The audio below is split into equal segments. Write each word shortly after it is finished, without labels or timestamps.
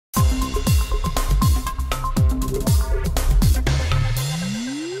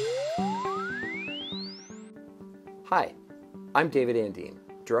Hi, I'm David Andine,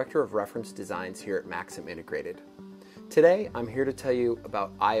 Director of Reference Designs here at Maxim Integrated. Today, I'm here to tell you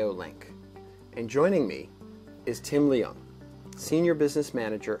about IO-Link. And joining me is Tim Leung, Senior Business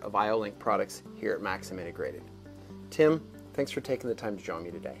Manager of IO-Link products here at Maxim Integrated. Tim, thanks for taking the time to join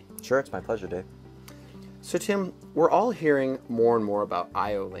me today. Sure, it's my pleasure, Dave. So Tim, we're all hearing more and more about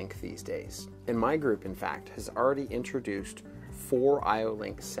IO-Link these days. And my group, in fact, has already introduced 4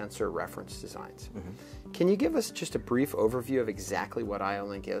 IO-Link sensor reference designs. Can you give us just a brief overview of exactly what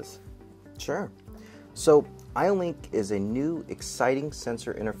IO-Link is? Sure. So IO-Link is a new, exciting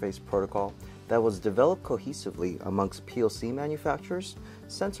sensor interface protocol that was developed cohesively amongst PLC manufacturers,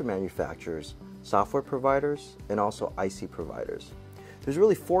 sensor manufacturers, software providers, and also IC providers. There's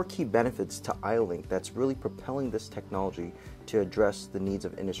really 4 key benefits to IO-Link that's really propelling this technology to address the needs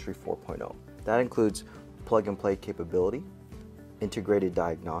of Industry 4.0. That includes plug-and-play capability, integrated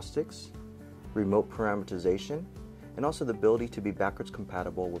diagnostics, remote parameterization, and also the ability to be backwards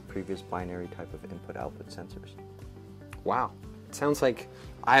compatible with previous binary type of input-output sensors. Wow, it sounds like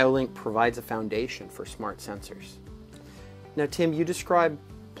IO-Link provides a foundation for smart sensors. Now Tim, you describe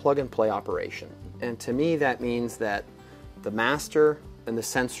plug-and-play operation, and to me that means that the master and the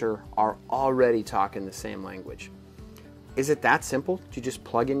sensor are already talking the same language. Is it that simple? Do you just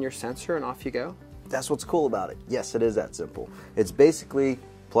plug in your sensor and off you go? That's what's cool about it. Yes, it is that simple. It's basically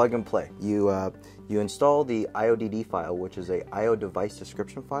plug and play. You install the IODD file, which is a IO device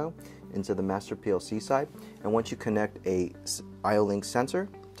description file, into the master PLC side, and once you connect a IO-Link sensor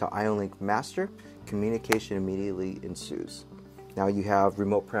to IO-Link master, communication immediately ensues. Now you have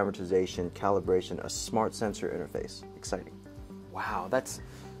remote parameterization, calibration, a smart sensor interface. Exciting. Wow, that's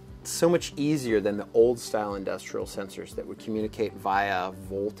so much easier than the old style industrial sensors that would communicate via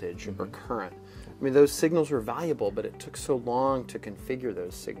voltage or current. I mean, those signals were valuable, but it took so long to configure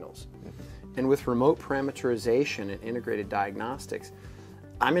those signals. And with remote parameterization and integrated diagnostics,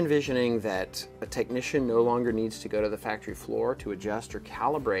 I'm envisioning that a technician no longer needs to go to the factory floor to adjust or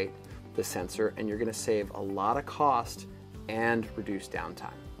calibrate the sensor, and you're going to save a lot of cost and reduce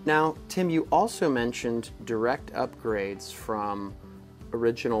downtime. Now, Tim, you also mentioned direct upgrades from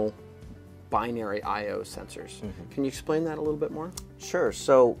original binary I/O sensors. Can you explain that a little bit more? Sure.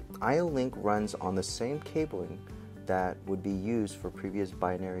 So IO-Link runs on the same cabling that would be used for previous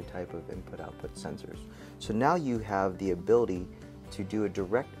binary type of input-output sensors. So now you have the ability to do a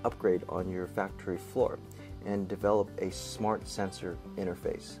direct upgrade on your factory floor and develop a smart sensor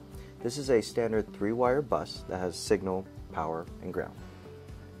interface. This is a standard 3-wire bus that has signal, power, and ground.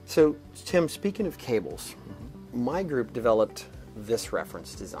 So Tim, speaking of cables, my group developed this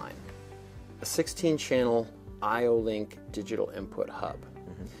reference design, a 16-channel IO-Link digital input hub.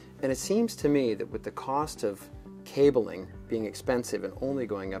 And it seems to me that with the cost of cabling being expensive and only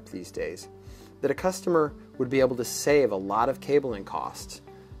going up these days, that a customer would be able to save a lot of cabling costs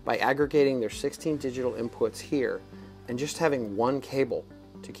by aggregating their 16 digital inputs here and just having one cable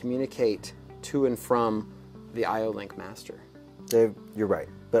to communicate to and from the IO-Link master. Dave, you're right.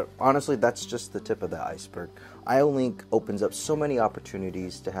 But honestly, that's just the tip of the iceberg. IO-Link opens up so many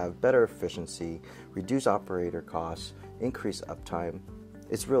opportunities to have better efficiency, reduce operator costs, increase uptime.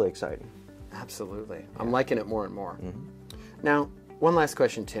 It's really exciting. Absolutely. Yeah. I'm liking it more and more. Now, one last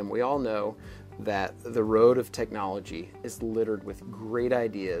question, Tim. We all know that the road of technology is littered with great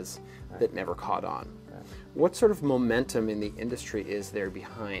ideas that never caught on. What sort of momentum in the industry is there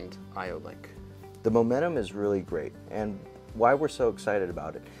behind IO-Link? The momentum is really great, and why we're so excited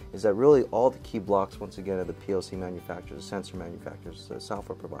about it is that really all the key blocks, once again, of the PLC manufacturers, the sensor manufacturers, the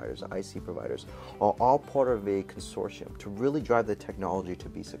software providers, the IC providers, are all part of a consortium to really drive the technology to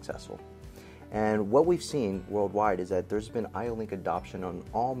be successful. And what we've seen worldwide is that there's been IO-Link adoption on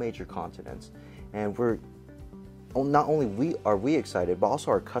all major continents, and not only are we excited, but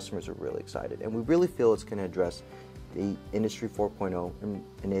also our customers are really excited, and we really feel it's going to address the Industry 4.0 and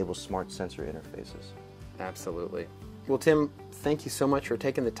enable smart sensor interfaces. Absolutely. Well, Tim, thank you so much for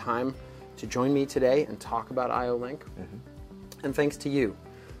taking the time to join me today and talk about IO-Link. And thanks to you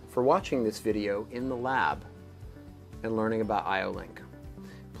for watching this video in the lab and learning about IO-Link.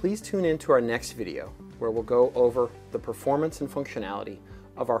 Please tune in to our next video where we'll go over the performance and functionality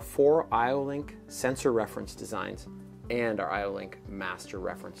of our 4 IO-Link sensor reference designs and our IO-Link master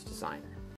reference design.